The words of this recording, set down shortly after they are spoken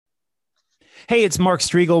Hey, it's Mark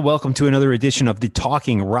Striegel. Welcome to another edition of the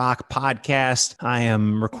Talking Rock podcast. I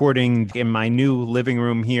am recording in my new living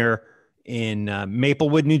room here in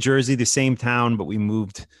Maplewood, New Jersey, the same town, but we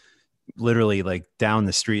moved literally like down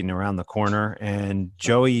the street and around the corner. And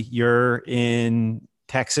Joey, you're in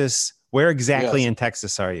Texas. Where exactly in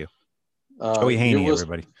Texas are you? Joey Haney,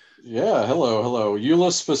 everybody. Yeah, hello.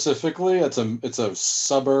 Euless specifically, it's a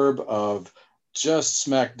suburb of just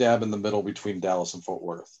smack dab in the middle between Dallas and Fort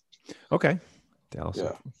Worth. Okay. Dallas.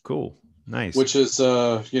 Yeah. Cool. Nice. Which is,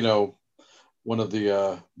 one of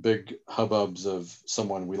the big hubbubs of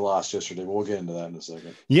someone we lost yesterday. We'll get into that in a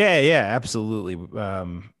second. Yeah, absolutely.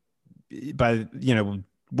 We're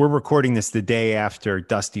recording this the day after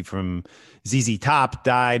Dusty from ZZ Top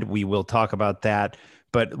died. We will talk about that.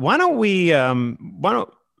 But let's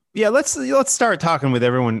start talking with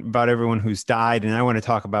everyone who's died, and I want to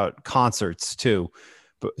talk about concerts too.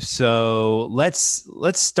 So let's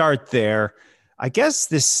start there. I guess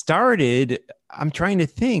this started, I'm trying to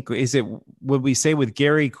think, would we say with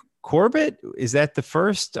Gary Corbett? Is that the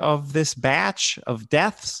first of this batch of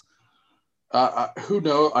deaths? Who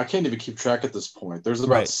knows? I can't even keep track at this point. There's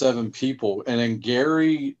about 7 people. And then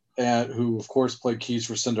Gary, who of course played keys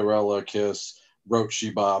for Cinderella, Kiss, wrote She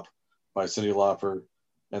Bop by Cyndi Lauper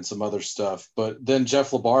and some other stuff. But then Jeff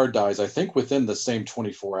LaBar dies, I think within the same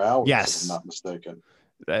 24 hours, if I'm not mistaken.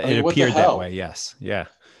 It appeared that way. Yes. Yeah.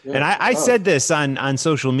 And I said this on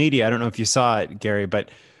social media. I don't know if you saw it, Gary, but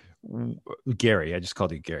Gary, I just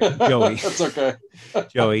called you Gary. Joey. That's okay.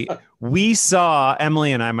 Joey, we saw,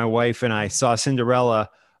 Emily and I, my wife and I saw Cinderella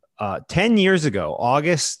 10 years ago,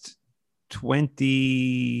 August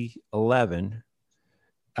 2011.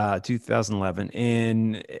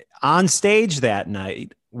 And on stage that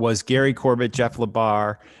night was Gary Corbett, Jeff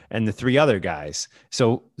LaBar, and the 3 other guys.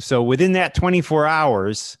 So within that 24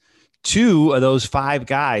 hours, 2 of those 5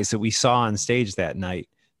 guys that we saw on stage that night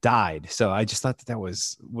died. So I just thought that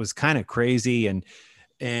was kind of crazy. And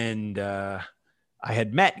I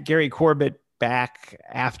had met Gary Corbett back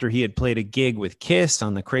after he had played a gig with Kiss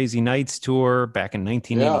on the Crazy Nights tour back in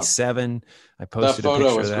 1987. I posted a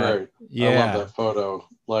picture of that. Great. Yeah. I love that photo.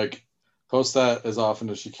 Like, post that as often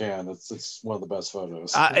as you can. It's one of the best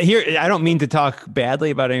photos. Here, I don't mean to talk badly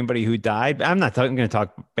about anybody who died. I'm not going to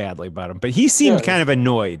talk badly about him, but he seemed kind of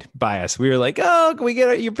annoyed by us. We were like, "Oh, can we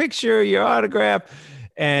get your picture, your autograph?"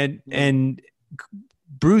 And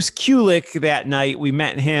Bruce Kulick that night, we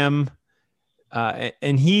met him,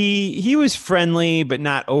 and he was friendly, but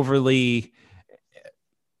not overly,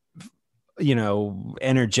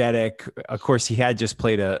 energetic. Of course, he had just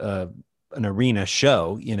played an arena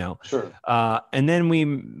show, Sure. And then we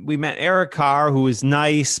met Eric Carr, who was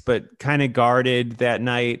nice, but kind of guarded that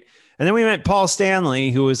night. And then we met Paul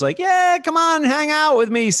Stanley, who was like, "Yeah, come on, hang out with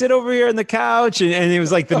me, sit over here on the couch." And he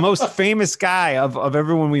was like the most famous guy of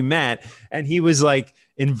everyone we met. And he was like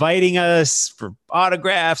inviting us for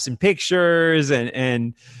autographs and pictures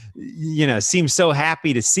and seemed so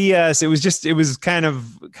happy to see us. It was kind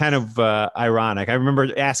of ironic. I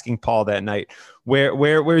remember asking Paul that night,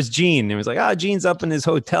 where's Gene? And it was like, "Oh, Gene's up in his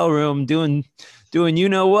hotel room doing you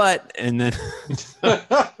know what?" And then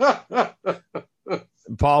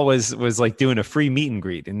Paul was like doing a free meet and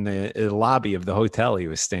greet in the lobby of the hotel he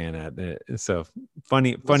was staying at. So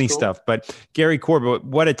funny cool stuff. But Gary Corbett,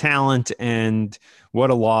 what a talent and what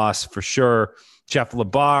a loss for sure. Jeff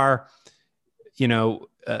LaBar,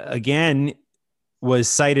 again, was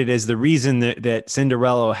cited as the reason that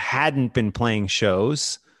Cinderella hadn't been playing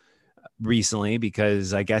shows recently,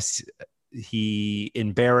 because I guess he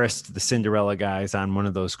embarrassed the Cinderella guys on one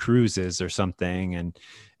of those cruises or something. And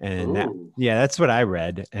that's what I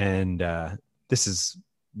read. And this is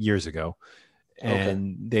years ago.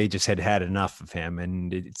 And they just had enough of him.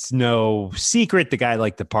 And it's no secret the guy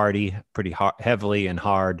liked to party pretty heavily and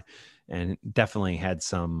hard, and definitely had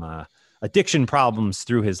some addiction problems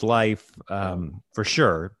through his life, for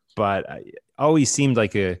sure. But I always seemed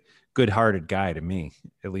like a good-hearted guy to me,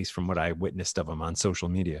 at least from what I witnessed of him on social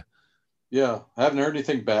media. Yeah, I haven't heard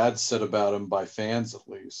anything bad said about him by fans, at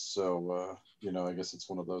least. So, I guess it's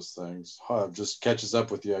one of those things. Just catches up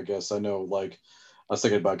with you, I guess. I know, like, I was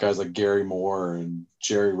thinking about guys like Gary Moore and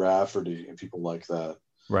Jerry Rafferty and people like that.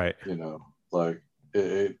 Right.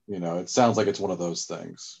 It sounds like it's one of those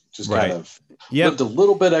things. Just kind of lived a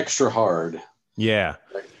little bit extra hard. Yeah.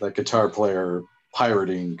 Like guitar player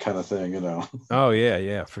pirating kind of thing, Oh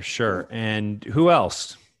yeah, for sure. And who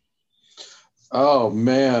else? Oh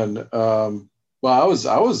man. Well, I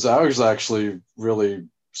was actually really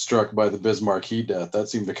struck by the Biz Markie death. That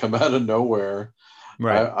seemed to come out of nowhere.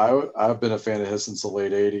 Right. I've been a fan of his since the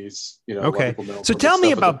late 80s. Okay. So tell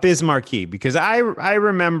me about Biz Markie, because I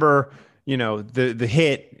remember the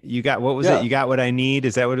hit, you got, what was it? Yeah, You got what I need.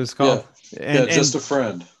 Is that what it was yeah, called? yeah. And Just a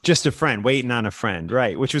friend. just a friend, waiting on a friend,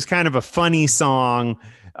 right? Which was kind of a funny song.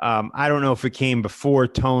 I don't know if it came before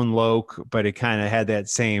Tone Loc, but it kind of had that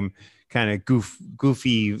same kind of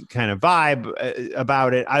goofy kind of vibe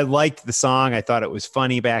about it. I liked the song. I thought it was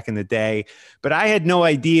funny back in the day, but I had no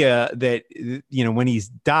idea that when he's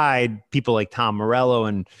died, people like Tom Morello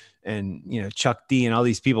and Chuck D and all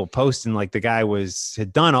these people posting like the guy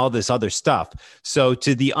had done all this other stuff. So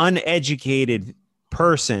to the uneducated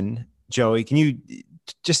person, Joey, can you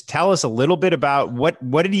just tell us a little bit about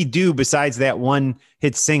what did he do besides that one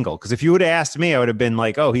hit single? Because if you would have asked me, I would have been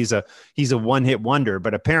like, oh, he's a one hit wonder.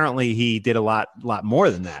 But apparently he did a lot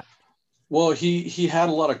more than that. Well, he had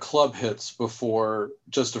a lot of club hits before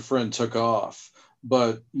Just a Friend took off,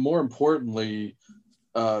 but more importantly,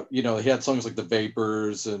 he had songs like The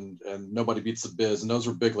Vapors and Nobody Beats the Biz, and those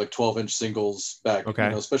were big, like 12-inch singles back,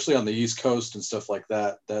 Okay. especially on the East Coast and stuff like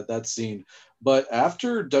that scene. But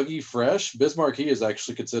after Dougie Fresh, Biz Markie is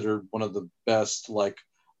actually considered one of the best, like,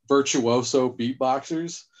 virtuoso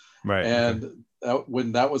beatboxers. Right. Okay. And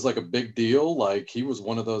when that was like a big deal, like, he was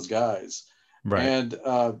one of those guys. Right. And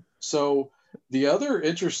so the other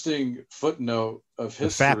interesting footnote of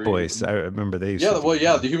The Fat history. Boys. I remember they used Yeah, to well, do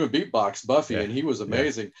yeah, the human beatbox, Buffy, Yeah. and he was Yeah.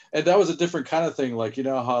 amazing. And that was a different kind of thing. Like,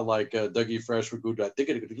 how like Dougie Fresh would go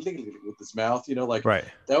with his mouth, like Right.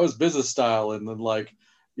 that was business style. And then like,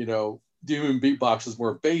 the human beatbox is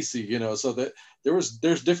more bassy, so that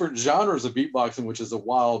there's different genres of beatboxing, which is a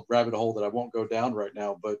wild rabbit hole that I won't go down right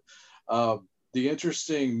now. But the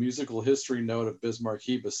interesting musical history note of Biz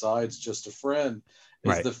Markie, besides Just a Friend,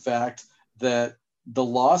 is Right. the fact that the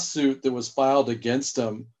lawsuit that was filed against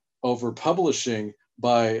him over publishing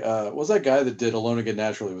by what was that guy that did Alone Again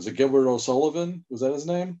Naturally? Was it Gilbert O'Sullivan? Was that his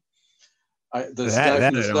name? This guy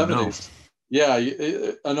That from the I don't know. 70s.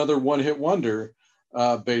 Yeah, another one-hit wonder.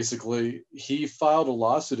 Basically, he filed a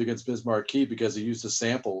lawsuit against Biz Markie because he used a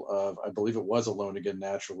sample of, I believe it was Alone Again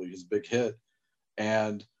Naturally, his big hit.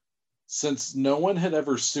 And since no one had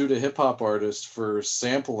ever sued a hip-hop artist for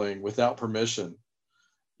sampling without permission,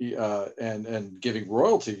 and giving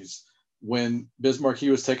royalties, when Biz Markie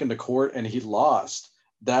was taken to court and he lost,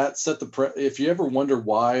 that set the if you ever wonder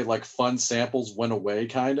why like fun samples went away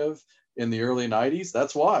kind of in the early 90s,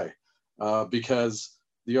 that's why. Because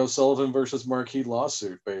the O'Sullivan versus Markie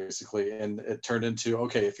lawsuit, basically, and it turned into,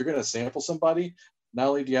 okay, if you're going to sample somebody, not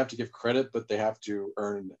only do you have to give credit, but they have to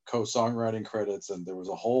earn co-songwriting credits, and there was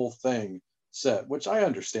a whole thing set, which I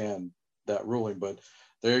understand that ruling, but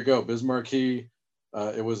there you go. Biz Markie,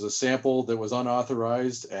 it was a sample that was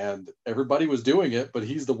unauthorized, and everybody was doing it, but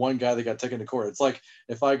he's the one guy that got taken to court. It's like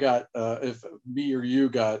if if me or you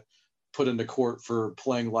got put into court for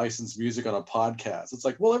playing licensed music on a podcast. It's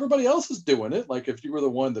like, well, everybody else is doing it. Like if you were the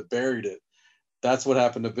one that buried it, that's what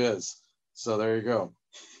happened to Biz. So there you go.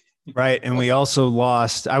 Right. And we also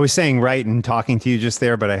lost, I was saying right and talking to you just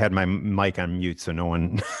there, but I had my mic on mute. So no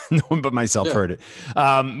one but myself heard it.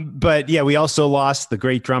 But yeah, we also lost the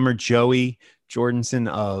great drummer, Joey Jordison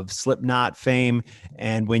of Slipknot fame.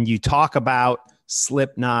 And when you talk about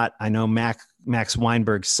Slipknot, I know Max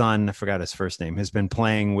Weinberg's son, I forgot his first name, has been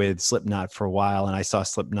playing with Slipknot for a while. And I saw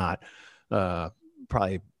Slipknot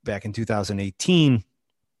probably back in 2018.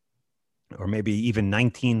 Or maybe even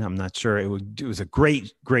 19. I'm not sure. It was a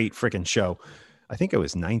great freaking show. I think it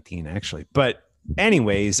was 19 actually. But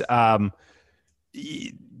anyways,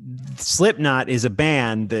 Slipknot is a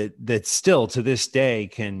band that still to this day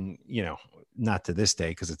can, not to this day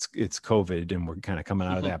because it's COVID and we're kind of coming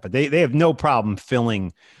out of that, but they have no problem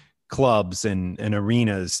filling clubs and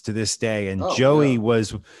arenas to this day. And Joey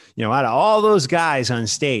was, out of all those guys on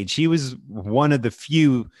stage, he was one of the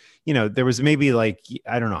few. There was maybe like,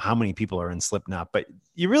 I don't know how many people are in Slipknot, but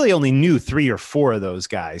you really only knew 3 or 4 of those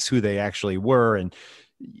guys, who they actually were. And,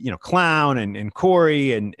 Clown and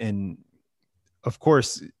Corey and of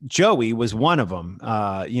course, Joey was one of them,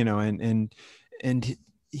 and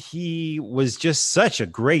he was just such a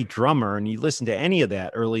great drummer. And you listen to any of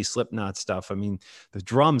that early Slipknot stuff. I mean, the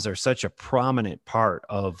drums are such a prominent part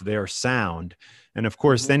of their sound. And of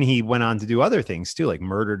course, then he went on to do other things too, like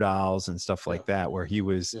Murder Dolls and stuff like that, where he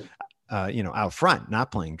was, out front,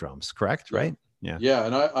 not playing drums. Correct. Yeah. Right. Yeah.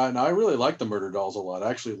 And I really like the Murder Dolls a lot. I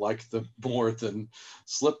actually like them more than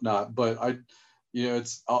Slipknot, but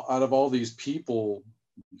it's out of all these people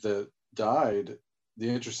that died. The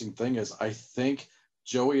interesting thing is, I think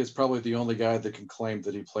Joey is probably the only guy that can claim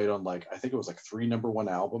that he played on I think it was 3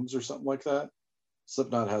 #1 albums or something like that.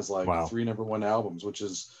 Slipknot has 3 #1 albums, which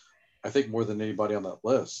is, I think, more than anybody on that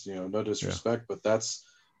list. No disrespect, but that's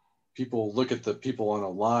people look at the people on a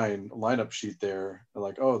lineup sheet there and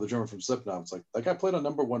like, oh, the drummer from Slipknot. It's like that guy played on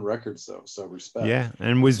 #1 records though, so respect. Yeah,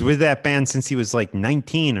 and was with that band since he was like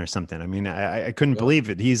 19 or something. I mean, I couldn't believe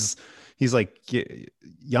it. He's like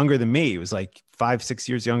younger than me. He was like 5-6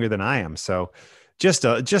 years younger than I am. So just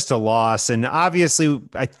a loss. And obviously,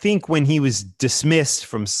 I think when he was dismissed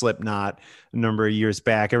from Slipknot a number of years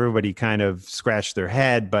back, everybody kind of scratched their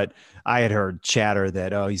head. But I had heard chatter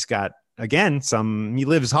that, oh, he's got, again, he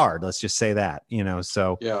lives hard. Let's just say that,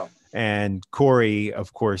 so. Yeah. And Corey,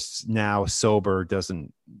 of course, now sober,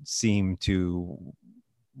 doesn't seem to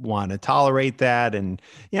want to tolerate that. And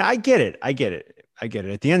I get it. At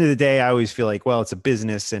the end of the day, I always feel like, well, it's a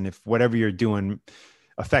business. And if whatever you're doing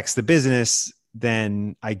affects the business,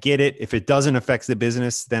 then I get it. If it doesn't affect the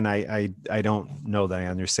business, then I don't know that I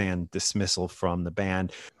understand dismissal from the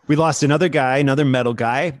band. We lost another metal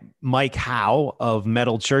guy, Mike Howe of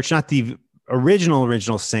Metal Church, not the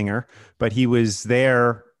original singer, but he was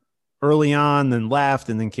there early on, then left,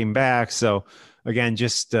 and then came back. So again,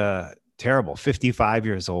 just terrible. 55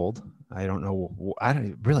 years old. I don't know. I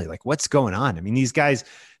don't really like what's going on. I mean, these guys,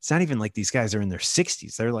 it's not even like these guys are in their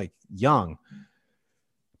 60s. They're like young.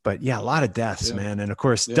 But yeah, a lot of deaths, man. And of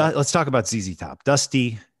course, let's talk about ZZ Top.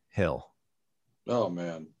 Dusty Hill. Oh,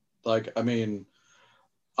 man. Like, I mean,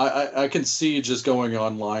 I can see just going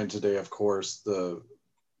online today, of course, the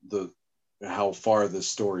how far this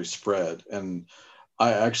story spread. And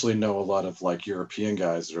I actually know a lot of like European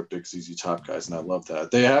guys that are big ZZ Top guys, and I love that.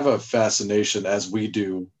 They have a fascination, as we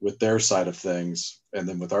do, with their side of things, and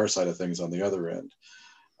then with our side of things on the other end.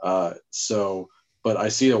 But I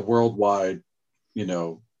see a worldwide,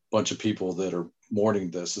 bunch of people that are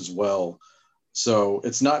mourning this as well. So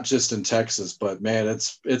it's not just in Texas, but man,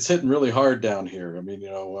 it's hitting really hard down here. I mean,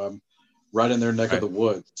 right in their neck of the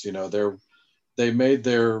woods. They made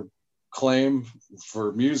their claim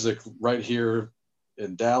for music right here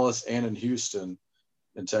in Dallas and in Houston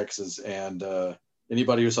in Texas. And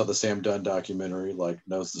anybody who saw the Sam Dunn documentary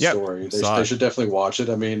knows the story. They should definitely watch it.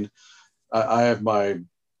 I mean, I have my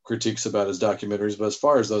critiques about his documentaries, but as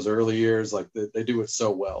far as those early years, they do it so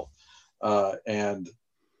well. And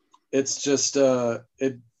it's just I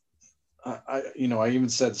even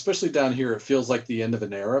said, especially down here, it feels like the end of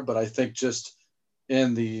an era, but I think just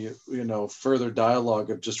in the further dialogue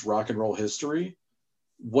of just rock and roll history,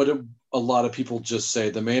 what a lot of people just say,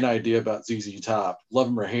 the main idea about ZZ Top, love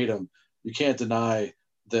them or hate them, you can't deny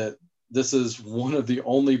that this is one of the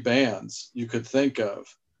only bands you could think of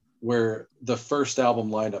where the first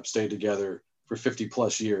album lineup stayed together for 50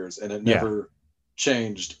 plus years and it never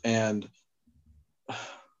changed. And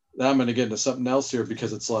now I'm going to get into something else here,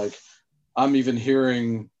 because it's like, I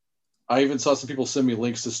even saw some people send me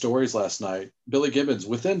links to stories last night. Billy Gibbons,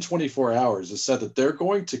 within 24 hours, has said that they're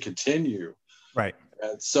going to continue. Right.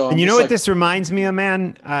 And you know what this reminds me of,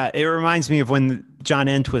 man? It reminds me of when John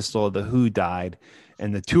Entwistle of The Who died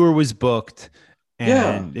and the tour was booked,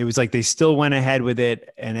 and it was like they still went ahead with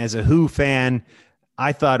it. And as a Who fan,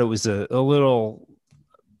 I thought it was a little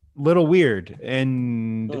weird.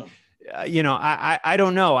 And, I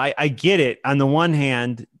don't know. I get it on the one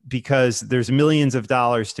hand, because there's millions of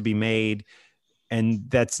dollars to be made. And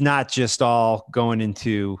that's not just all going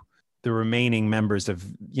into the remaining members of,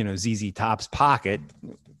 ZZ Top's pocket,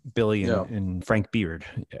 Billy and Frank Beard.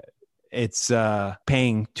 It's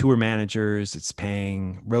paying tour managers, it's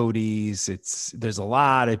paying roadies. There's a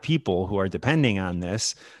lot of people who are depending on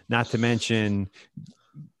this, not to mention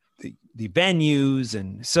the venues.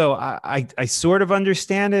 And so I sort of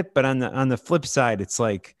understand it, but on the flip side, it's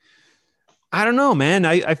like, I don't know, man.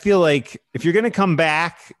 I feel like if you're going to come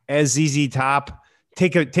back as ZZ Top,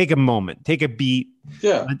 take a moment, take a beat.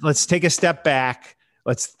 Yeah. Let's take a step back.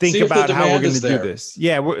 Let's think about how we're going to do this.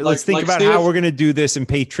 Yeah. Let's think about how we're going to do this and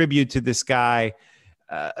pay tribute to this guy.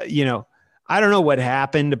 I don't know what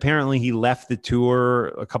happened. Apparently he left the tour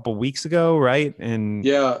a couple weeks ago. Right. And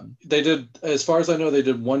yeah, they did. As far as I know, they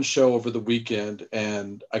did one show over the weekend,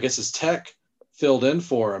 and I guess his tech filled in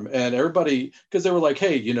for him, and everybody, because they were like,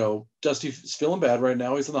 hey, Dusty's feeling bad right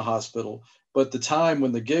now. He's in the hospital. But the time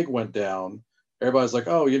when the gig went down, everybody's like,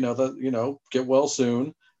 oh, get well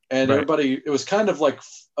soon. And everybody, it was kind of like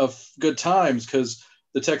of good times, because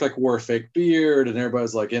the tech wore a fake beard and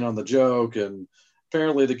everybody's in on the joke. And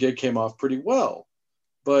apparently the gig came off pretty well,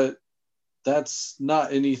 but that's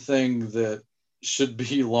not anything that should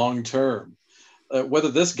be long-term. Whether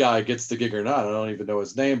this guy gets the gig or not, I don't even know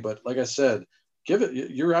his name, but like I said,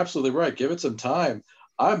 you're absolutely right. Give it some time.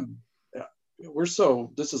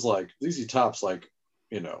 This is ZZ Top's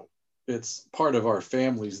it's part of our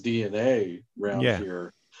family's DNA around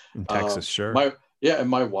here. In Texas, sure. And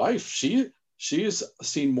my wife, she she's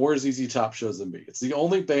seen more ZZ Top shows than me. It's the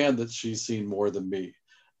only band that she's seen more than me.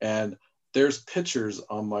 And there's pictures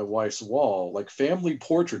on my wife's wall, like family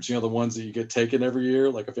portraits, the ones that you get taken every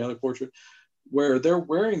year, like a family portrait, where they're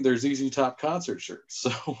wearing their ZZ Top concert shirts.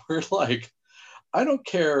 So we're like, I don't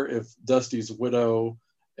care if Dusty's widow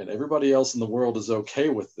and everybody else in the world is okay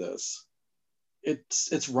with this.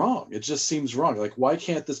 It's wrong. It just seems wrong. Like, why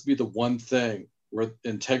can't this be the one thing where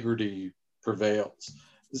integrity prevails?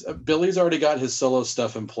 Billy's already got his solo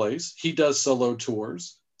stuff in place. He does solo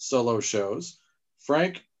tours, solo shows.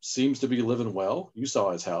 Frank seems to be living well. You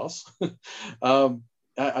saw his house. I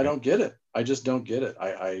don't get it. I just don't get it.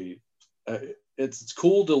 It's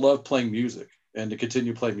cool to love playing music and to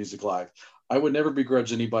continue playing music live. I would never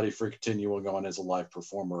begrudge anybody for continuing on as a live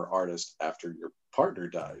performer or artist after your partner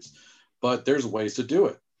dies, but there's ways to do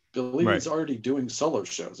it. Billy is already doing solo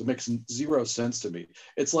shows. It makes zero sense to me.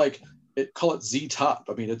 It's like, call it Z Top.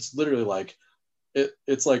 I mean, it's literally like,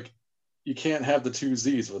 it's like you can't have the two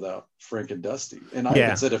Z's without Frank and Dusty. And I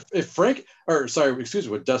even said if Frank, or sorry, excuse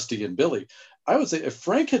me, with Dusty and Billy, I would say if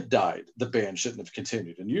Frank had died, the band shouldn't have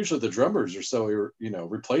continued. And usually the drummers are so,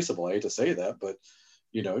 replaceable. I hate to say that, but,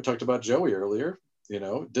 we talked about Joey earlier,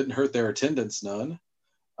 didn't hurt their attendance none.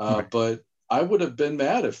 But I would have been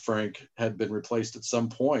mad if Frank had been replaced at some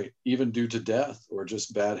point, even due to death or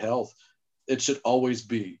just bad health. It should always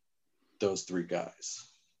be those three guys.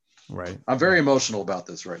 Right. I'm very emotional about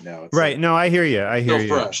this right now. It's right. No, I hear you. I hear you.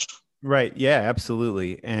 Fresh. Right. Yeah,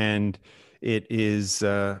 absolutely. And it is,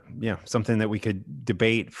 something that we could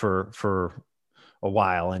debate for a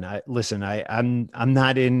while. And I'm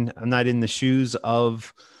not in the shoes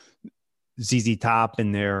of ZZ Top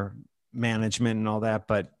and their management and all that,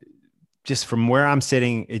 but just from where I'm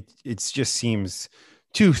sitting, it just seems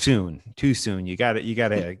too soon. You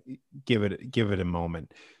gotta give it a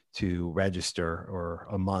moment to register, or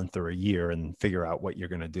a month or a year, and figure out what you're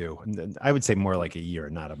going to do. And then I would say more like a year,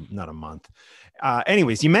 not a month.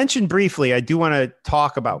 Anyways, you mentioned briefly, I do want to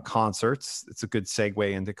talk about concerts. It's a good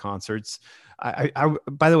segue into concerts. I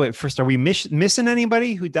by the way, first, are we missing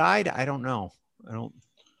anybody who died? I don't know.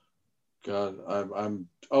 God,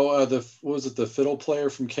 what was it? The fiddle player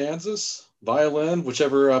from Kansas, violin,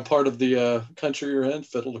 whichever part of the country you're in,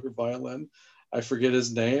 fiddle or violin. I forget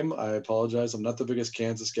his name. I apologize. I'm not the biggest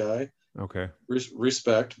Kansas guy. Okay.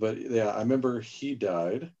 Respect, but yeah, I remember he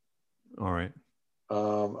died. All right.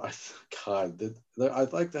 Like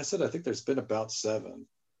I said, I think there's been about 7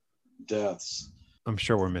 deaths. I'm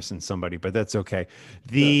sure we're missing somebody, but that's okay.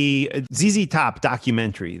 The ZZ Top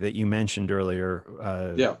documentary that you mentioned earlier,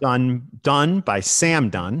 done by Sam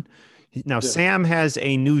Dunn. Now, Sam has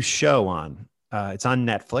a new show on. It's on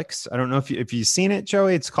Netflix. I don't know if you've seen it,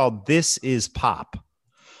 Joey. It's called This Is Pop.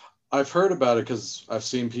 I've heard about it because I've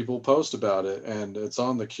seen people post about it, and it's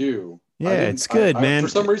on the queue. Yeah, it's good, man. For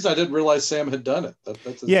some reason, I didn't realize Sam had done it.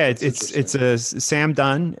 It's a Sam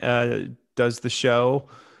Dunn does the show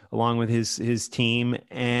along with his team,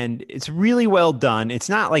 and it's really well done. It's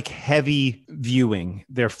not like heavy viewing.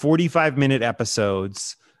 They're 45-minute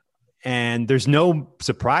episodes. And there's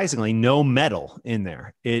surprisingly, no metal in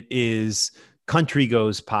there. It is country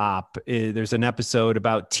goes pop. There's an episode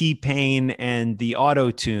about T-Pain and the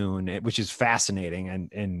auto-tune, which is fascinating.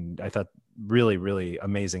 And I thought really, really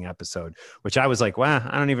amazing episode, which I was like, wow,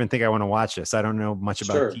 I don't even think I want to watch this. I don't know much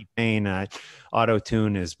about T-Pain.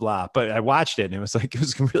 Auto-tune is blah, but I watched it and it was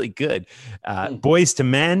really good. Boys to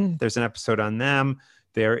Men, there's an episode on them.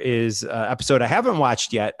 There is an episode I haven't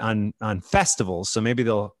watched yet on festivals. So maybe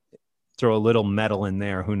they'll throw a little metal in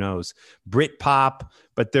there. Who knows? Britpop.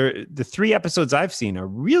 But the 3 episodes I've seen are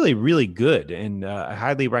really, really good. And I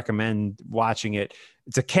highly recommend watching it.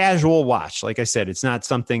 It's a casual watch. Like I said, it's not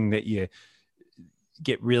something that you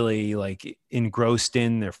get really like engrossed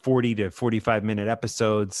in. They're 40 to 45-minute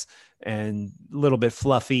episodes and a little bit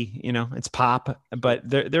fluffy. It's pop, but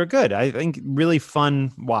they're good. I think really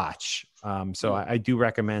fun watch. So I do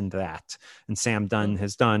recommend that. And Sam Dunn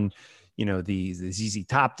has done the ZZ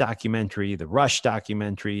Top documentary, the Rush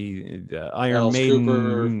documentary, the Iron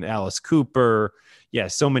Maiden, Alice Cooper. Yeah,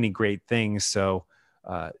 so many great things. So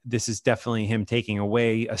this is definitely him taking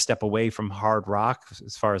a step away from hard rock,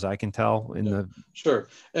 as far as I can tell. Sure.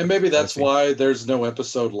 And maybe that's why there's no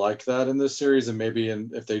episode like that in this series. And maybe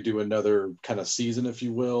if they do another kind of season, if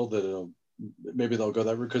you will, that maybe they'll go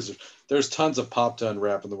that route, because there's tons of pop to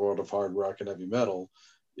unwrap in the world of hard rock and heavy metal,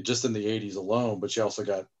 just in the 80s alone. But you also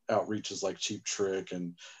got outreaches like Cheap Trick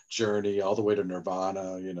and Journey all the way to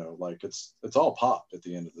Nirvana. Like it's all pop at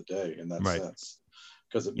the end of the day in that sense.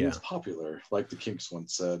 because it Yeah. means popular, like the Kinks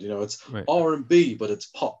once said. It's Right. R&B, but it's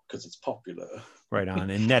pop because it's popular. Right on.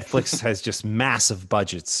 And Netflix has just massive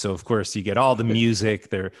budgets. So of course you get all the music.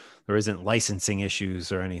 There isn't licensing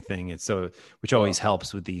issues or anything. It's which always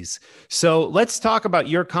helps with these. So let's talk about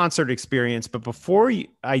your concert experience. But before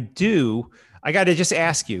I got to just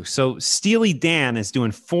ask you. So Steely Dan is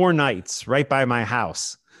doing 4 nights right by my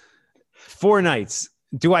house. 4 nights.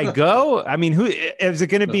 Do I go? I mean, who is it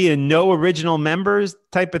going to be, a no original members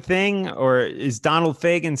type of thing? Or is Donald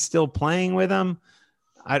Fagen still playing with them?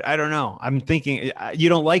 I don't know. I'm thinking you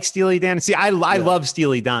don't like Steely Dan. See, I love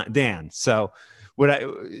Steely Dan. So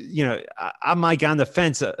I'm like on the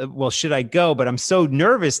fence. Well, should I go? But I'm so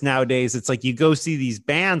nervous nowadays. It's like you go see these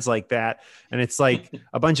bands like that, and it's like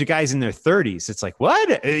a bunch of guys in their 30s. It's like,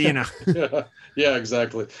 what? Yeah,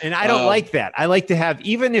 exactly. And I don't like that. I like to have,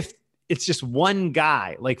 even if it's just one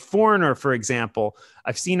guy, like Foreigner, for example.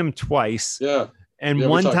 I've seen him twice. Yeah. And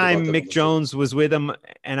one time Mick Jones was with him,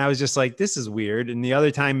 and I was just like, this is weird. And the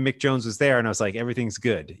other time Mick Jones was there, and I was like, everything's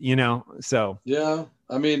good, So yeah,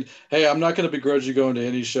 I mean, hey, I'm not going to begrudge you going to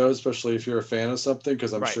any show, especially if you're a fan of something,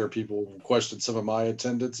 because I'm sure people will question some of my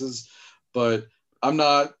attendances. But I'm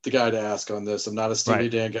not the guy to ask on this. I'm not a Steely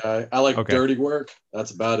Dan guy. I like dirty work.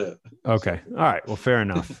 That's about it. Okay. All right. Well, fair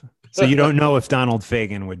enough. So you don't know if Donald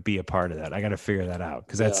Fagen would be a part of that. I got to figure that out,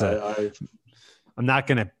 because that's I'm not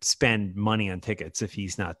going to spend money on tickets if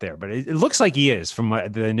he's not there, but it looks like he is from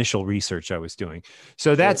the initial research I was doing.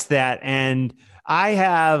 So that's that. And I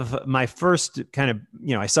have my first kind of,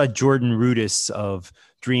 I saw Jordan Rudess of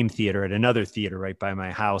Dream Theater at another theater right by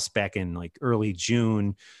my house back in like early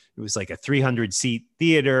June. It was like a 300 seat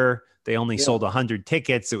theater. They only sold 100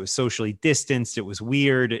 tickets. It was socially distanced. It was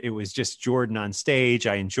weird. It was just Jordan on stage.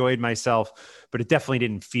 I enjoyed myself, but it definitely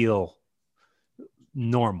didn't feel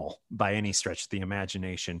normal by any stretch of the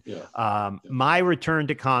imagination. My return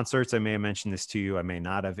to concerts, I may have mentioned this to you, I may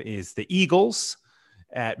not have, is the Eagles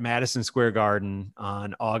at Madison Square Garden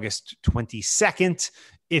on August 22nd,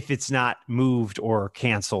 if it's not moved or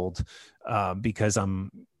canceled, because I'm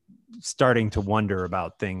starting to wonder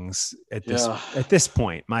about things at this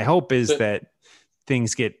point. My hope is that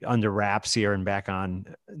things get under wraps here and back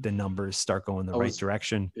on, the numbers start going the right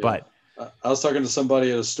direction. But I was talking to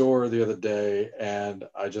somebody at a store the other day, and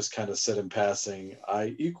I just kind of said in passing,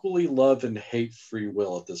 I equally love and hate free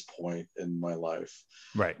will at this point in my life.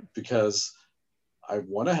 Right. Because I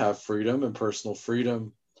want to have freedom and personal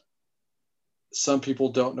freedom. Some people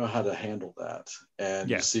don't know how to handle that. And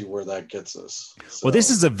you see where that gets us. So. Well,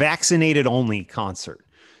 this is a vaccinated only concert.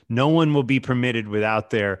 No one will be permitted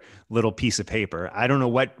without their little piece of paper. I don't know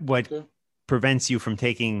what prevents you from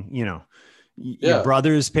taking, your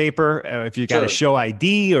brother's paper, if you got to show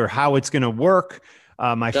ID, or how it's going to work.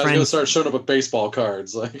 My friend gonna start showing up with baseball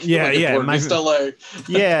cards, LA. yeah.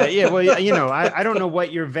 Well, I don't know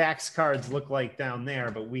what your Vax cards look like down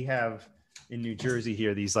there, but we have in New Jersey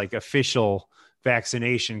here these like official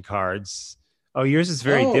vaccination cards. Oh, yours is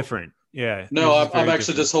very different. Yeah. No, I'm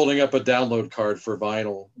actually just holding up a download card for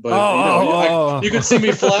vinyl. But you can see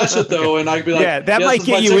me flash it though, and I'd be like, that might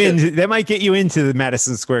get you in. That might get you into the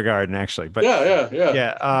Madison Square Garden, actually. But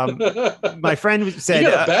my friend said, "You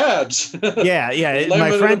got a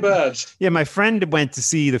badge." My friend went to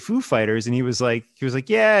see the Foo Fighters, and he was like,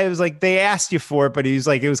 they asked you for it, but he was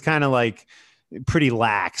like, it was kind of like pretty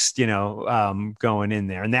laxed, going in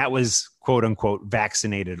there. And that was quote unquote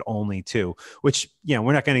vaccinated only too, which, I don't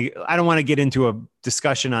want to get into a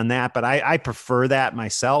discussion on that, but I prefer that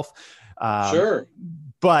myself. Sure.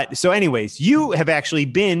 But so anyways, you have actually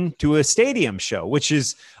been to a stadium show, which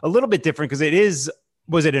is a little bit different because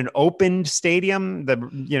was it an open stadium,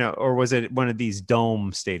 or was it one of these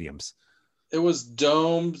dome stadiums? It was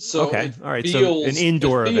domed. So okay. All right. So an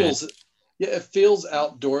indoor event. Yeah, it feels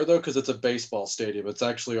outdoor though, because it's a baseball stadium. It's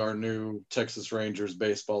actually our new Texas Rangers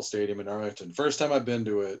baseball stadium in Arlington. First time I've been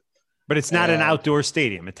to it. But it's not an outdoor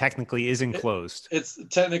stadium. It technically is enclosed. It's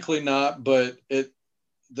technically not, but I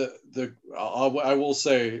will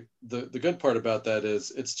say the good part about that is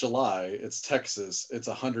it's July, it's Texas, it's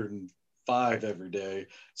 105 every day.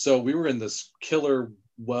 So we were in this killer,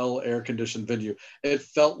 well air conditioned venue. It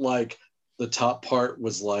felt like the top part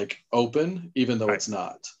was like open, even though it's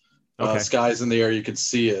not. Skies in the air, you can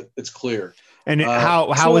see it. It's clear. And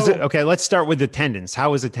how was it? Okay, let's start with attendance. How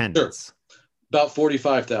was attendance? Sure. About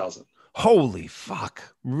 45,000. Holy fuck!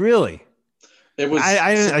 Really? It was.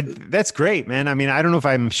 That's great, man. I mean, I don't know if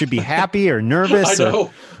I should be happy or nervous I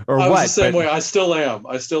know. or I was what. the same way. I still am.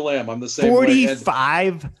 I'm the same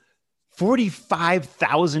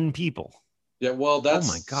 45,000 people. Yeah. Well,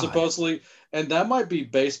 that's supposedly, and that might be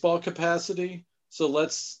baseball capacity. So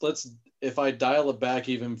let's if I dial it back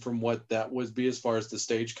even from what that would be as far as the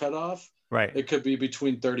stage cutoff, Right. it could be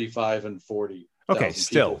between 35 and 40,000 Okay.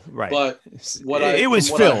 Still, people. right. But It was from what I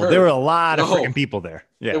filled. There were heard, a lot of no, freaking people there.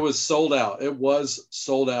 it Yeah. was sold out. It was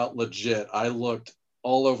sold out legit. I looked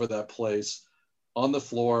all over that place, on the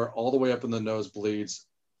floor, all the way up in the nosebleeds.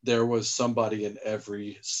 There was somebody in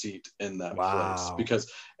every seat in that place Wow.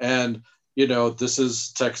 because, and you know, this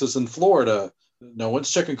is Texas and Florida. No one's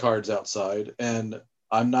checking cards outside, and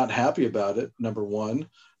I'm not happy about it. Number one,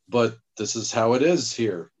 but this is how it is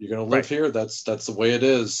here. You're gonna live Right. here. That's the way it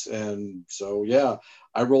is. And so yeah,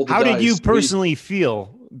 I rolled the How did you dice. personally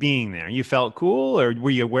feel being there? You felt cool, or were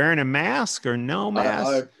you wearing a mask or no I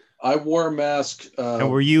mask? I, I wore a mask. And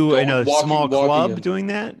were you in Going a small walking club in. doing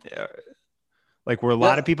that? Like, were a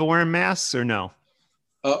lot Yeah, of people wearing masks or no?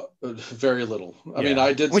 very little. I mean, Yeah,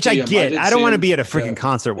 I did which I see him. I get. did I don't see want to him. be at a freaking Yeah,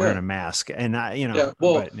 concert wearing yeah, a mask, and yeah.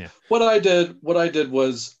 Well, but yeah, what I did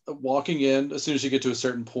was walking in. As soon as you get to a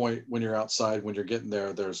certain point, when you're outside, when you're getting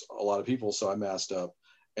there, there's a lot of people, so I masked up,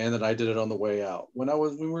 and then I did it on the way out. When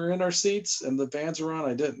we were in our seats and the bands were on,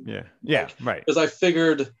 I didn't yeah, right. because I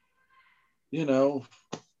figured, you know,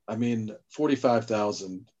 I mean,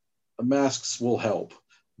 45,000 masks will help,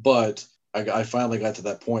 but I finally got to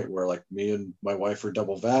that point where like me and my wife are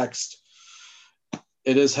double vaxxed.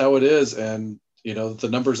 It is how it is, and you know the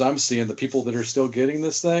numbers I'm seeing, the people that are still getting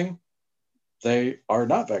this thing, they are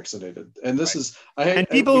not vaccinated, and this Right. is And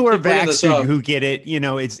I people we who are keep bringing this vaxxed up. who get it,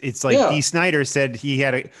 it's like Yeah, Dee Snider said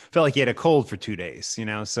felt like he had a cold for 2 days,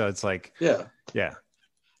 so it's like, yeah, yeah,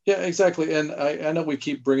 yeah, exactly. And I know we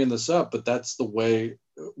keep bringing this up, but that's the way.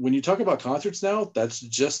 When you talk about concerts now, that's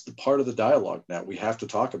just the part of the dialogue. Now we have to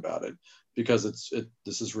talk about it because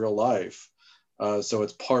this is real life, so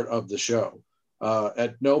it's part of the show.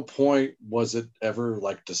 At no point was it ever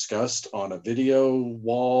like discussed on a video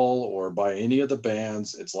wall or by any of the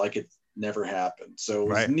bands. It's like it never happened. So it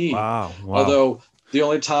was right. neat. Wow. Although the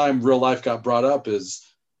only time real life got brought up is,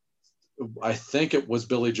 I think it was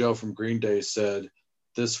Billy Joe from Green Day said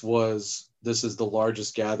this is the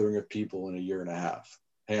largest gathering of people in a year and a half,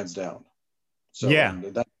 hands down. So, Yeah.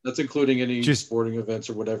 and that's including any Just sporting events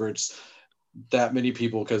or whatever. It's that many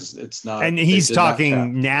people because it's not, And they he's did not cap.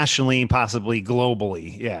 talking nationally, possibly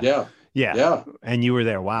globally. Yeah. Yeah. Yeah. Yeah. And you were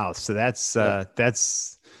there. Wow. So Yeah.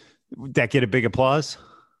 that's that get a big applause.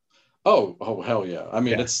 Oh, hell yeah. I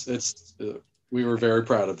mean, Yeah. we were very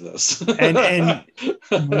proud of this. And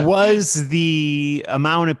was the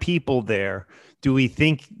amount of people there, do we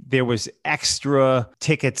think there was extra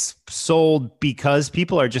tickets sold because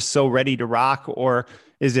people are just so ready to rock, or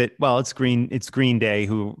is it, well, it's Green Day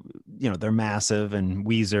who, they're massive, and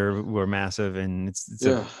Weezer who are massive, and it's a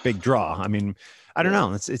Yeah. big draw. I mean, I don't Yeah.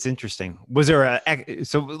 know. It's interesting. Was there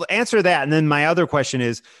so answer that. And then my other question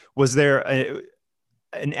is, was there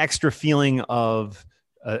an extra feeling of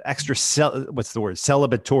what's the word,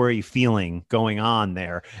 celebratory feeling going on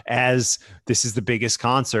there, as this is the biggest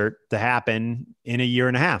concert to happen in a year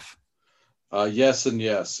and a half? Yes and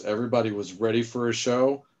yes. Everybody was ready for a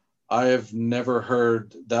show. I have never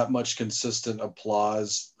heard that much consistent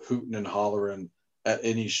applause, hooting and hollering at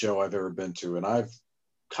any show I've ever been to. And I've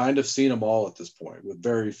kind of seen them all at this point, with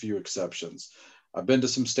very few exceptions. I've been to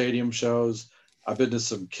some stadium shows. I've been to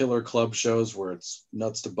some killer club shows where it's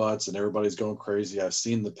nuts to butts and everybody's going crazy. I've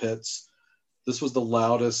seen the pits. This was the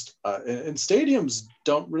loudest. And stadiums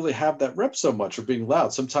don't really have that rep so much for being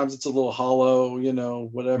loud. Sometimes it's a little hollow,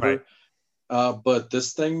 Right. whatever. But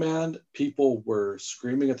this thing, man, people were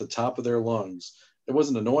screaming at the top of their lungs. It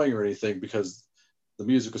wasn't annoying or anything because the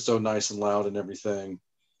music was so nice and loud and everything.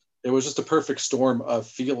 It was just a perfect storm of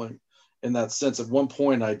feeling in that sense. At one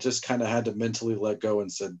point, I just kind of had to mentally let go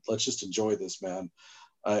and said, let's just enjoy this, man.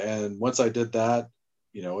 And once I did that,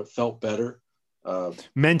 it felt better. You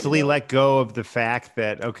Mentally know, let go of the fact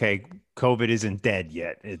that, okay, COVID isn't dead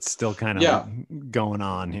yet. It's still kind yeah, of going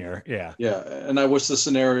on here. Yeah. yeah. And I wish the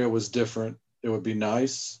scenario was different. It would be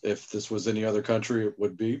nice if this was any other country. It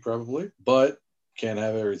would be probably, but can't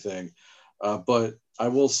have everything. But I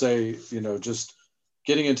will say, just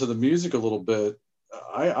getting into the music a little bit,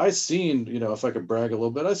 I seen, if I could brag a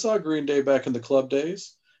little bit, I saw Green Day back in the club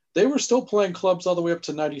days. They were still playing clubs all the way up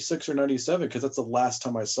to 96 or 97 because that's the last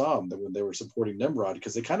time I saw them, when they were supporting Nimrod,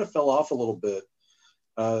 because they kind of fell off a little bit.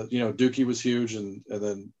 Dookie was huge, and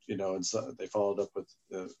then, and so they followed up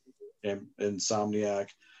with Insomniac.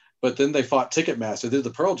 But then they fought Ticketmaster. They did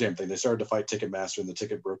the Pearl Jam thing. They started to fight Ticketmaster and the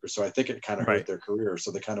ticket broker. So I think it kind of hurt Right. their career.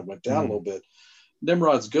 So they kind of went down a Mm. little bit.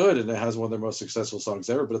 Nimrod's good, and it has one of their most successful songs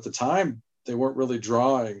ever. But at the time, they weren't really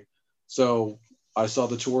drawing. So I saw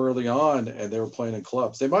the tour early on, and they were playing in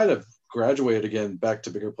clubs. They might have graduated again back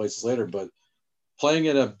to bigger places later, but playing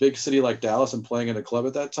in a big city like Dallas and playing in a club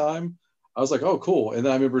at that time, I was like, oh, cool. And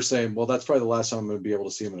then I remember saying, well, that's probably the last time I'm going to be able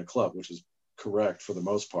to see him in a club, which is correct for the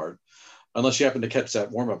most part, unless you happen to catch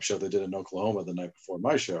that warm-up show they did in Oklahoma the night before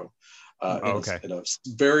my show, in a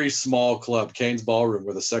very small club, Kane's Ballroom,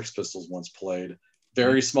 where the Sex Pistols once played.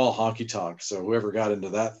 Very small honky tonk. So whoever got into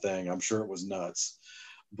that thing, I'm sure it was nuts.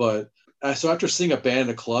 But so after seeing a band in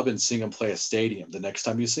a club and seeing them play a stadium, the next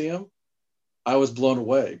time you see them, I was blown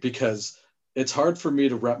away, because it's hard for me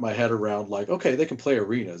to wrap my head around, like, okay, they can play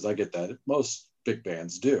arenas. I get that. Most big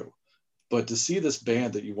bands do. But to see this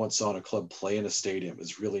band that you once saw in a club play in a stadium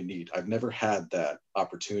is really neat. I've never had that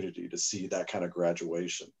opportunity to see that kind of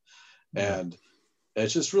graduation. Yeah. And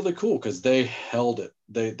it's just really cool because they held it.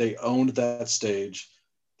 They owned that stage.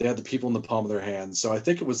 They had the people in the palm of their hands. So I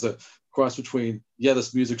think it was a cross between, yeah,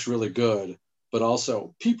 this music's really good, but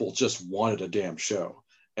also people just wanted a damn show.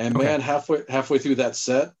 And man, halfway through that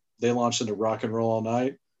set, they launched into Rock and Roll All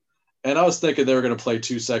Night. And I was thinking they were going to play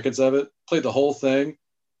 2 seconds of it, played the whole thing.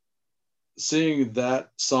 Seeing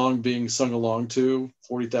that song being sung along to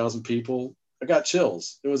 40,000 people, I got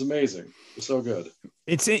chills. It was amazing. It was so good.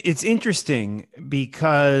 It's interesting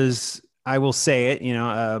because I will say it,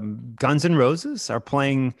 Guns N' Roses are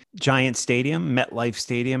playing Giant Stadium, MetLife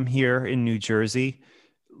Stadium here in New Jersey.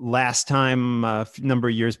 Last time, a number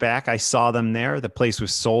of years back, I saw them there. The place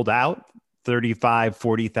was sold out,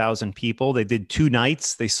 40,000 people. They did 2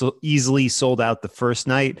 nights. They easily sold out the first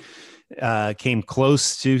night, came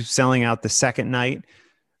close to selling out the second night.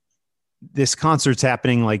 This concert's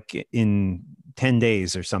happening like in 10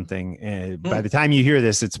 days or something. By the time you hear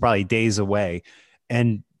this, it's probably days away.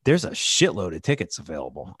 And there's a shitload of tickets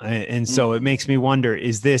available. And so it makes me wonder,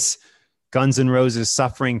 is this Guns N' Roses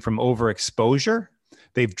suffering from overexposure?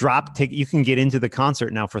 They've dropped ticket. You can get into the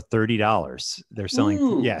concert now for $30. They're selling,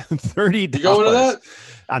 $30. You going to that?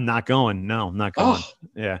 I'm not going. No, I'm not going. Oh.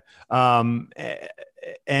 Yeah.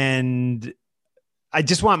 And I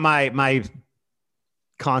just want my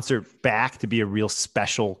concert back to be a real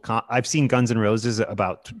special. I've seen Guns N' Roses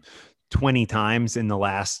about 20 times in the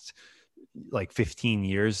last like 15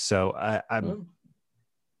 years. So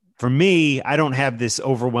for me, I don't have this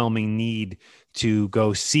overwhelming need to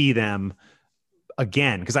go see them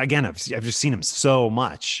again, because again, I've just seen them so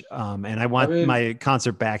much, and I want my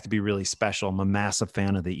concert back to be really special. I'm a massive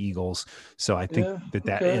fan of the Eagles, so I think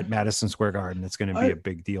that at Madison Square Garden, it's going to be a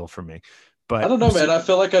big deal for me. But I don't know, man. I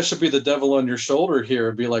feel like I should be the devil on your shoulder here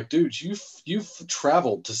and be like, dude, you've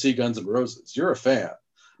traveled to see Guns N' Roses. You're a fan.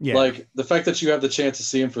 Yeah. Like the fact that you have the chance to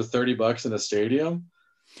see him for $30 in a stadium.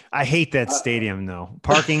 I hate that stadium though.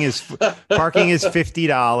 Parking is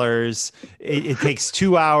 $50. It takes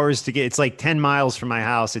 2 hours to get. It's like 10 miles from my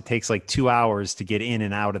house. It takes like 2 hours to get in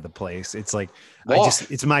and out of the place. It's like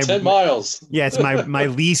it's my 10 miles. Yeah, it's my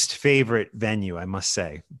least favorite venue, I must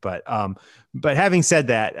say. But having said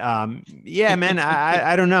that, yeah, man,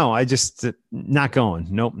 I don't know. I just not going.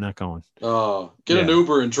 Nope, not going. Oh, get an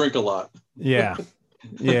Uber and drink a lot. Yeah,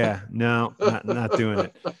 no, not doing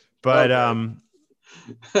it. But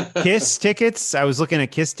Kiss tickets. I was looking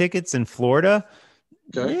at Kiss tickets in Florida.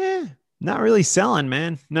 Okay. Yeah, not really selling,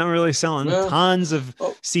 man. Not really selling. Yeah. Tons of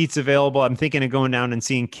seats available. I'm thinking of going down and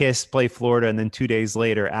seeing Kiss play Florida, and then 2 days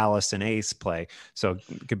later, Alice and Ace play. So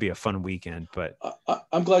it could be a fun weekend. But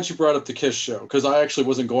I'm glad you brought up the Kiss show, because I actually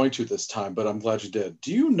wasn't going to this time, but I'm glad you did.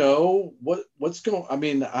 Do you know what's going? I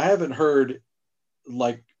mean, I haven't heard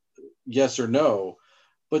like yes or no,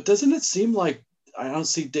 but doesn't it seem like I don't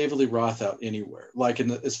see David Lee Roth out anywhere? Like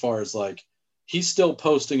as far as like he's still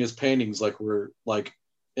posting his paintings like we're like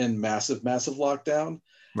in massive lockdown,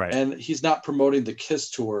 right? And he's not promoting the Kiss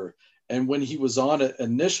tour. And when he was on it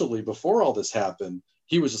initially, before all this happened,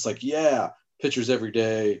 he was just like, yeah, pictures every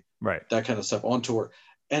day, right? That kind of stuff on tour.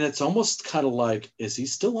 And it's almost kind of like, is he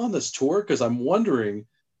still on this tour? Because I'm wondering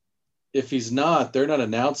if he's not, they're not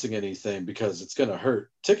announcing anything because it's going to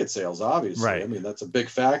hurt ticket sales, obviously. Right. I mean, that's a big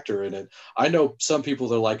factor in it. I know some people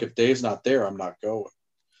that are like, if Dave's not there, I'm not going.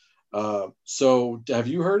 So have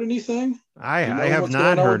you heard anything? I have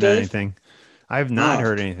not heard anything. I have not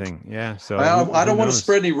heard anything. Yeah. So I don't want to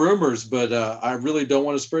spread any rumors, but I really don't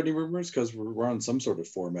want to spread any rumors because we're on some sort of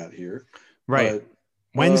format here. Right. But,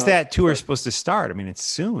 when's that tour supposed to start? I mean, it's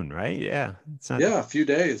soon, right? Yeah. It's not. Yeah. A few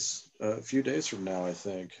days from now, I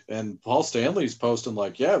think. And Paul Stanley's posting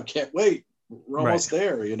like, yeah, I can't wait. We're almost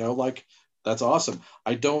there, like that's awesome.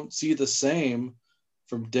 I don't see the same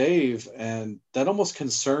from Dave, and that almost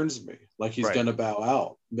concerns me. Like he's going to bow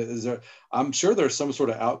out. I'm sure there's some sort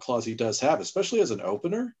of out clause he does have, especially as an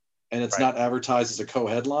opener, and it's not advertised as a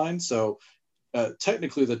co-headline. So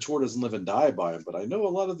technically the tour doesn't live and die by him, but I know a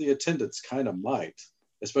lot of the attendants kind of might.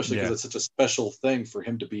 especially because Yeah. it's such a special thing for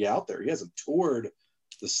him to be out there. He hasn't toured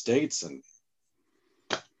the States and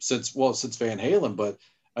since Van Halen, but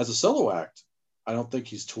as a solo act, I don't think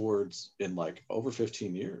he's toured in like over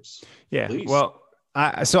 15 years at Yeah. least. Well,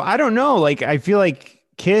 so I don't know. Like, I feel like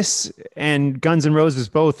Kiss and Guns N' Roses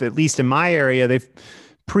both, at least in my area, they've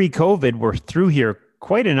pre-COVID were through here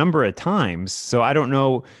quite a number of times. So I don't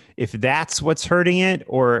know if that's what's hurting it,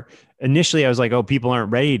 or initially I was like, oh, people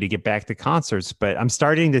aren't ready to get back to concerts, but I'm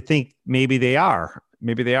starting to think maybe they are.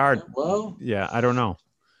 Maybe they are. Well, Yeah, I don't know.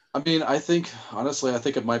 I mean, I think honestly, I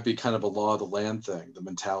think it might be kind of a law of the land thing, the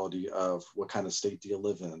mentality of what kind of state do you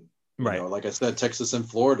live in? You Right. know, like I said, Texas and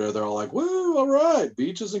Florida, they're all like, "Woo, all right,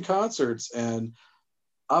 beaches and concerts," and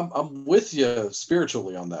I'm with you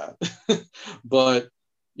spiritually on that. But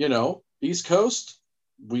you know, East Coast,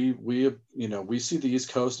 we see the East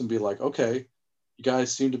Coast and be like, okay, you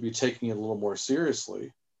guys seem to be taking it a little more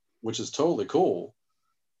seriously, which is totally cool.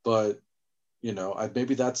 But you know,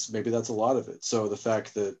 maybe that's a lot of it. So the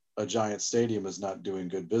fact that a giant stadium is not doing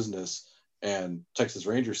good business, and Texas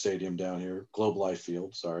Ranger Stadium down here, Globe Life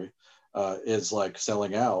Field, sorry, is like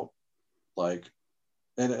selling out, like,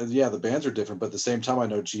 and yeah, the bands are different, but at the same time, I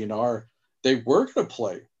know GNR, they were going to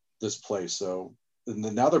play this place, so and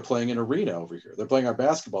then now they're playing an arena over here. They're playing our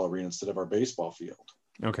basketball arena instead of our baseball field.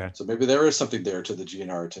 Okay. So maybe there is something there to the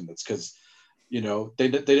GNR attendance because you know they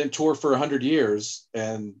didn't tour for 100 years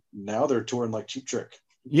and now they're touring like Cheap Trick.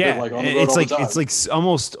 They're Yeah, like on the road it's all the like time.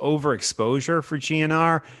 almost overexposure for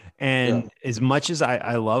GNR. Yeah, And as much as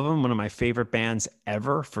I love them, one of my favorite bands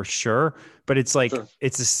ever for sure. But it's like sure.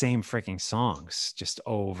 it's the same freaking songs just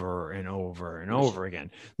over and over and Yes. over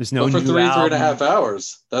again. There's no But for new three and a half album.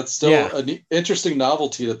 hours, that's still Yeah, an interesting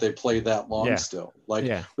novelty that they play that long yeah, still. Like,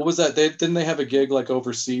 yeah, what was that? Didn't they have a gig like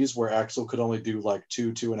overseas where Axel could only do like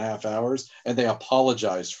 2.5 hours, and they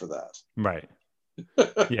apologized for right.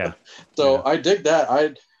 that. Yeah, yeah. So I dig that.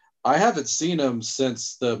 I haven't seen him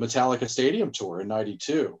since the Metallica Stadium tour in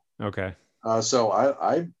 '92. Okay. So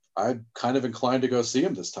I'm kind of inclined to go see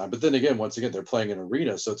him this time. But then again, once again, they're playing an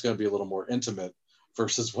arena, so it's going to be a little more intimate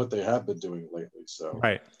versus what they have been doing lately. So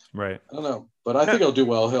Right, right. I don't know, but I think he'll do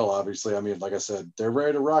well. Hill, obviously. I mean, like I said, they're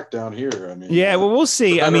ready to rock down here. I mean, Yeah, well, we'll for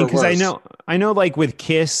see. I better mean, or because I worse. know, like with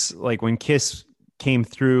Kiss, like when Kiss came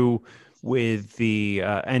through with the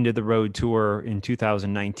end of the road tour in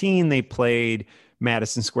 2019, they played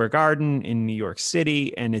Madison Square Garden in New York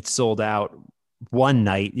City, and it sold out one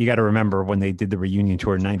night. You got to remember when they did the reunion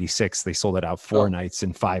tour in '96, they sold it out four Oh, nights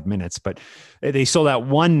in 5 minutes, but they sold out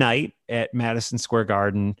one night at Madison Square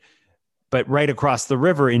Garden. But right across the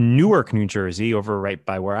river in Newark, New Jersey, over right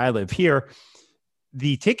by where I live here,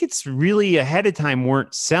 the tickets really ahead of time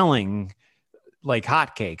weren't selling like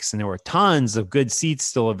hotcakes, and there were tons of good seats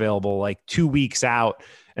still available like 2 weeks out.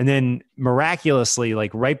 And then miraculously, like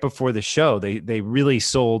right before the show, they really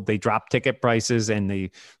sold, they dropped ticket prices and they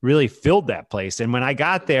really filled that place. And when I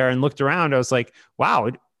got there and looked around, I was like, wow,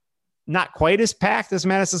 not quite as packed as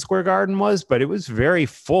Madison Square Garden was, but it was very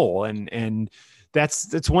full. And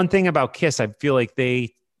that's one thing about Kiss. I feel like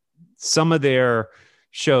some of their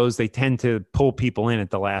shows, they tend to pull people in at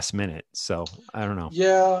the last minute. So I don't know.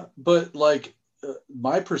 yeah, but like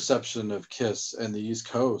my perception of Kiss and the East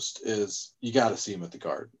Coast is you got to see them at the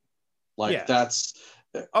Garden. Like Yeah. that's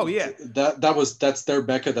Oh yeah. that's their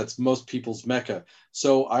mecca. That's most people's mecca.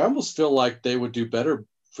 So I almost feel like they would do better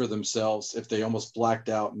for themselves if they almost blacked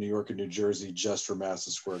out New York and New Jersey just for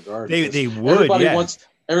Madison Square Garden. They would. Everybody Yeah. wants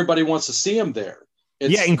everybody wants to see them there.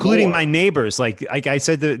 Yeah, It's including my more. neighbors. Like I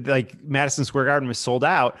said, like Madison Square Garden was sold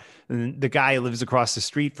out, and the guy who lives across the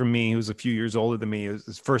street from me, who's a few years older than me,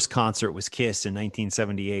 his first concert was Kiss in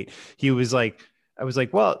 1978. He was like, I was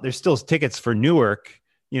like, well, there's still tickets for Newark,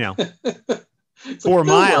 you know, It's like 4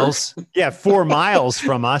 miles. Yeah, 4 miles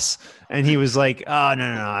from us. And he was like, oh no,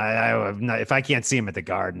 I'm not, if I can't see him at the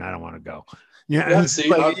Garden, I don't want to go. Yeah, Yeah, see,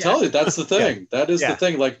 like, I'm telling you, that's the yeah, thing. That is the yeah,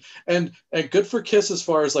 thing. Like, and good for Kiss as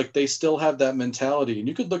far as like they still have that mentality. And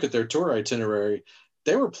you could look at their tour itinerary.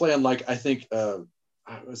 They were playing like I think it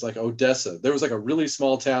was like Odessa. There was like a really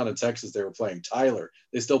small town in Texas. They were playing Tyler.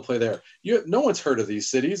 They still play there. No one's heard of these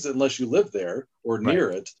cities unless you live there or right. near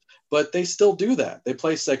it. But they still do that. They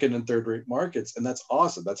play second and third rate markets, and that's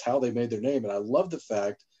awesome. That's how they made their name. And I love the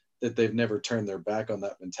fact that they've never turned their back on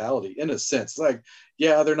that mentality in a sense. Like,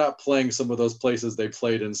 yeah, they're not playing some of those places they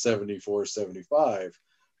played in 74, 75,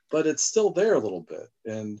 but it's still there a little bit.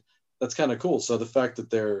 And that's kind of cool. So the fact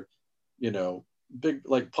that they're, you know, big,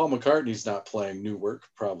 like Paul McCartney's not playing Newark,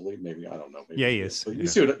 probably, maybe, I don't know, maybe Yeah, he he is, is. but Yeah,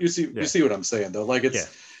 you see what yeah, I'm saying though. Like yeah.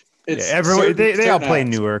 everyone they all play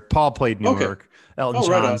Newark. Paul played Newark. Okay. Elton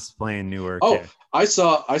John's playing Newark. Oh, yeah. I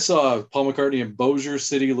saw Paul McCartney in Bossier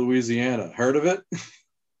City, Louisiana. Heard of it?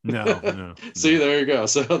 No. See, there you go.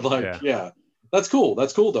 So yeah. That's cool.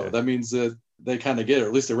 That's cool though. Yeah. That means that they kind of get it, or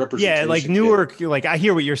at least the representation. Yeah, like Newark, like I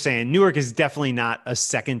hear what you're saying. Newark is definitely not a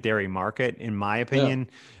secondary market, in my opinion.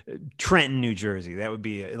 Yeah. Trenton, New Jersey, that would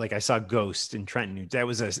be like I saw Ghost in Trenton. That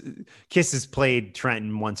was Kiss has played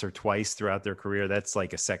Trenton once or twice throughout their career. That's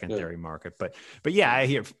like a secondary market. But yeah, I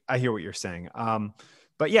hear what you're saying.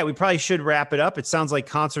 But yeah, we probably should wrap it up. It sounds like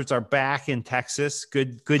concerts are back in Texas.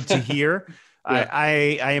 Good to hear. Yeah.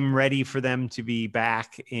 I am ready for them to be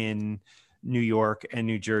back in New York and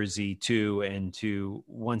New Jersey too, and to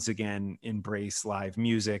once again embrace live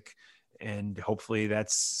music. And hopefully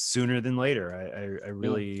that's sooner than later. I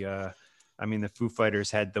really, I mean, the Foo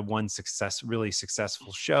Fighters had the one really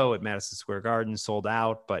successful show at Madison Square Garden, sold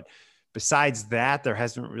out. But besides that, there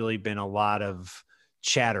hasn't really been a lot of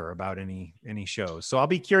chatter about any shows. So I'll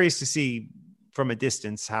be curious to see from a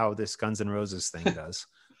distance how this Guns N' Roses thing does.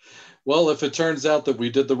 Well, if it turns out that we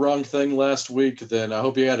did the wrong thing last week, then I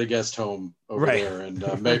hope you had a guest home over there in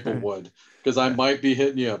Maplewood, because I might be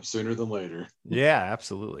hitting you up sooner than later. Yeah,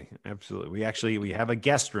 absolutely. We have a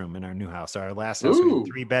guest room in our new house. Our last house, we had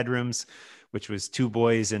 3 bedrooms, which was 2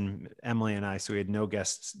 boys and Emily and I. So we had no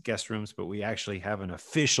guest rooms, but we actually have an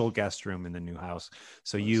official guest room in the new house.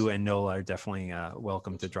 So nice. You and Nola are definitely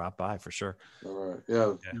welcome to drop by for sure. All right.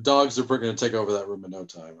 Yeah. Dogs are going to take over that room in no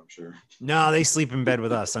time, I'm sure. No, they sleep in bed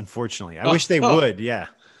with us, unfortunately. I wish they would. Yeah.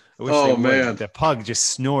 I wish they would. Man. The pug just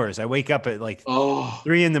snores. I wake up at like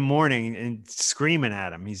 3 a.m. and screaming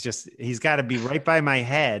at him. He's got to be right by my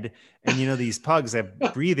head. And these pugs have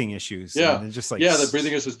breathing issues. Yeah. And they're just like, the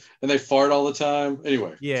breathing issues, and they fart all the time.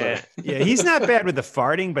 Anyway. Yeah. Yeah. He's not bad with the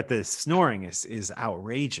farting, but the snoring is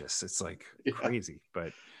outrageous. It's like crazy,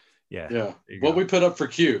 but yeah. Yeah. What we put up for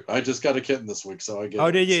cute. I just got a kitten this week, so I get. Oh,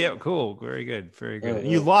 did you? Yeah. Cool. Very good. Very good.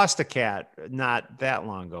 You lost a cat not that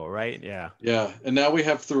long ago, right? Yeah. Yeah. And now we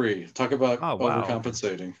have 3. Talk about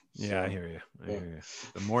overcompensating. So, yeah, I hear you.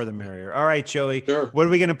 The more the merrier. All right, Joey. Sure. What are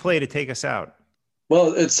we going to play to take us out?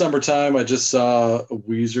 Well, it's summertime. I just saw a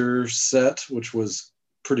Weezer set, which was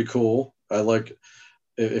pretty cool. I like,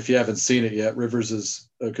 if you haven't seen it yet, Rivers is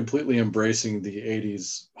completely embracing the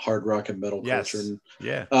 80s hard rock and metal culture.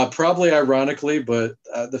 Yeah. Probably ironically, but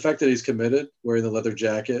the fact that he's committed, wearing the leather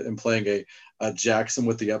jacket and playing a Jackson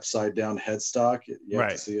with the upside down headstock, you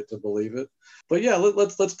have to see it to believe it. But yeah,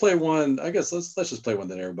 let's play one. I guess let's just play one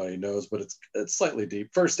that everybody knows, but it's slightly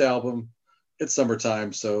deep. First album. It's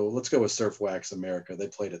summertime, so let's go with Surf Wax America. They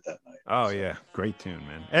played it that night. Oh, yeah. Great tune,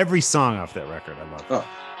 man. Every song off that record, I love it. Oh,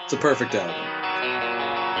 it's a perfect album.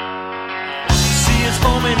 See, it's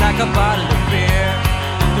foaming like a bottle of beer.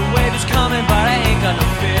 The wave is coming, but I ain't got no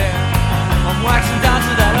fear. I'm waxing down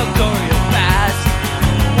to that Agoria past.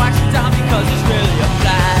 I'm waxing down because it's really a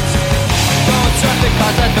blast. I'm going surf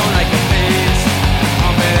because I don't like the face.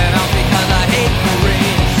 I'm heading out because I hate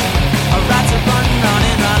Marines. Our rats are running on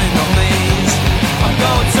and on in the maze. I'm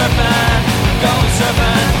going surfing,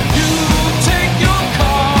 You take your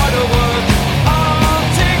car to work, I'll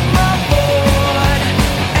take my board.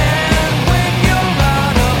 And when you're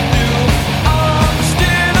out of view, I'm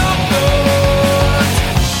still afloat.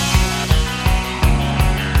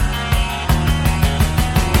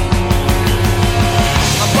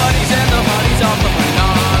 My buddies and the buddies are coming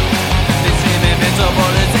on.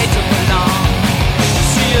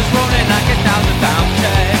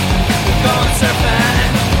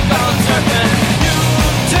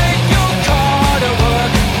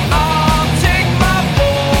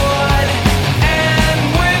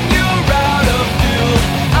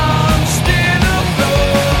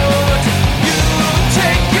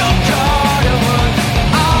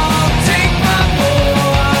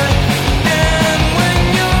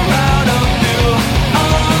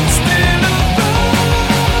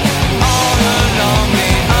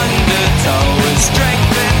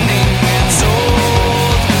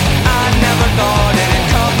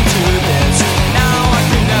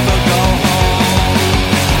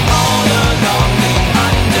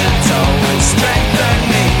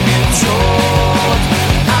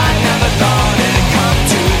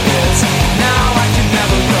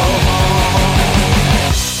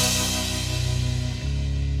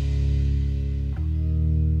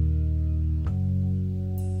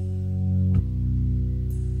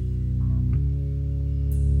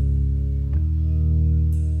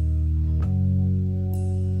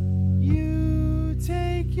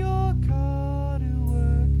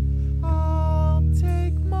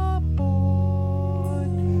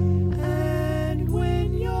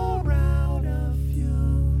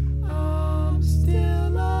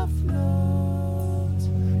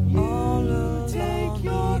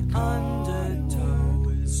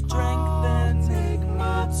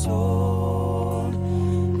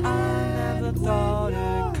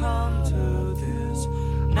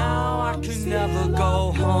 never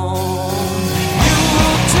go home.